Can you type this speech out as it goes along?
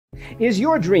Is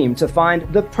your dream to find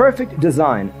the perfect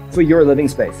design for your living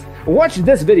space? Watch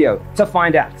this video to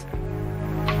find out.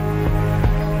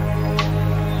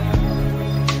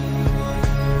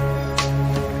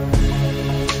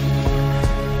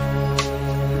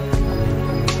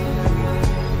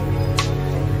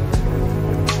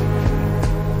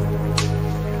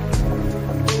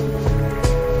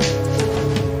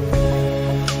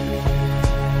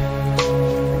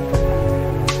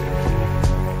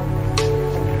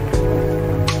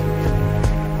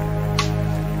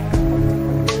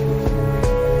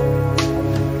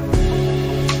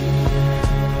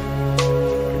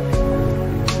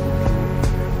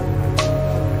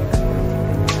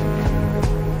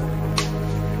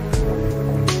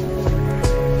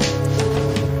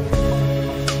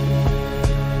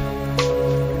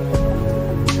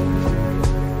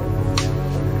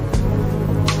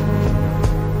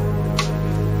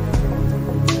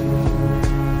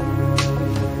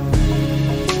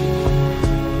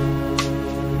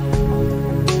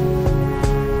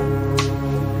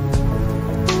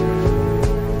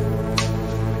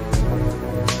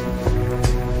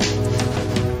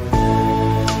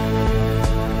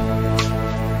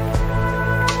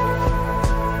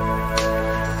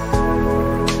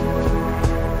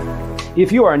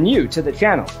 If you are new to the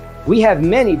channel, we have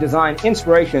many design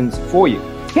inspirations for you.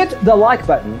 Hit the like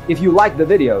button if you like the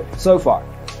video so far.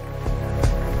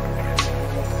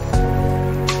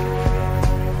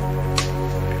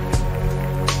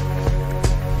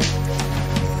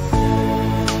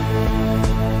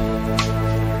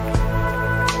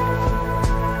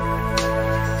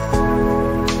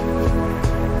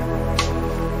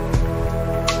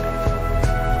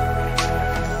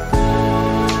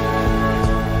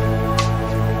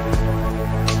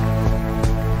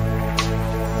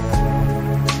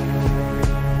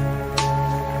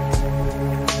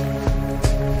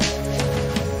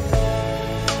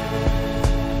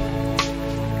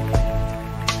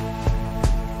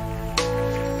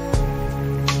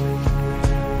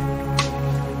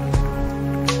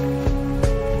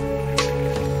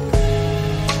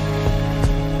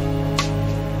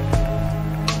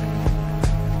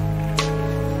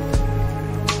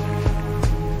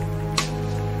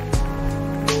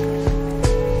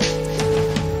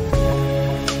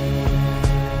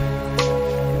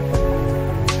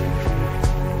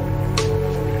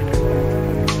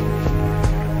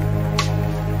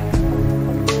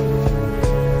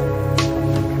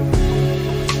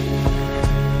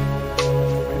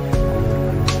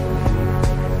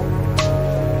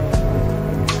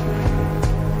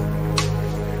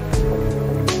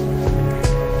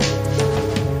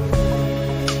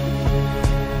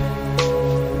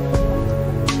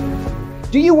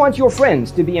 Do you want your friends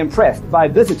to be impressed by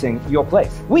visiting your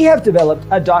place? We have developed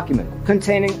a document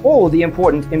containing all the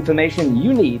important information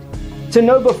you need to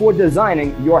know before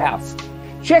designing your house.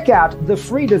 Check out the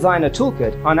free designer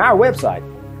toolkit on our website,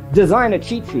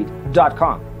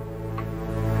 designercheatsheet.com.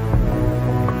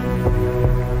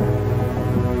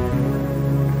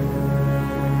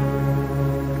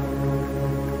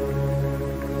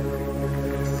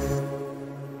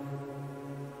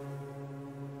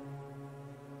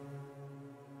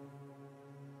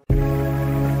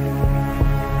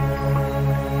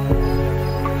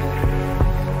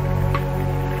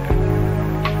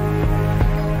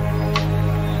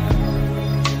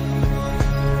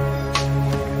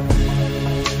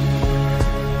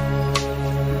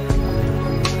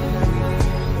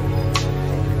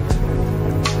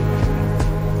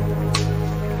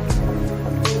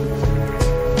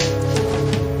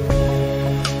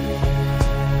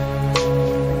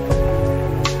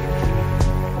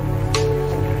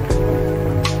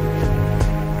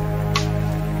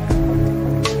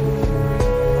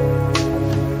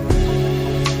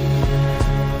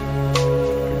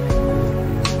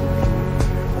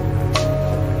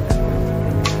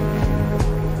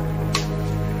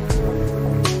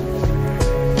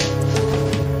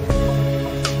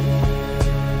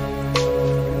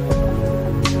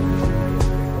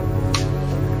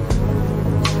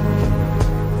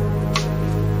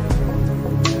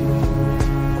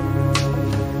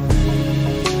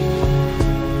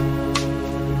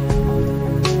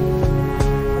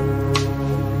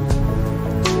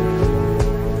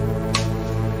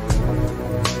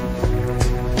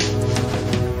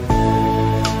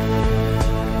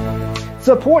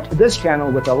 Support this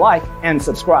channel with a like and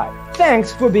subscribe.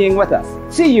 Thanks for being with us.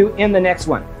 See you in the next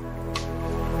one.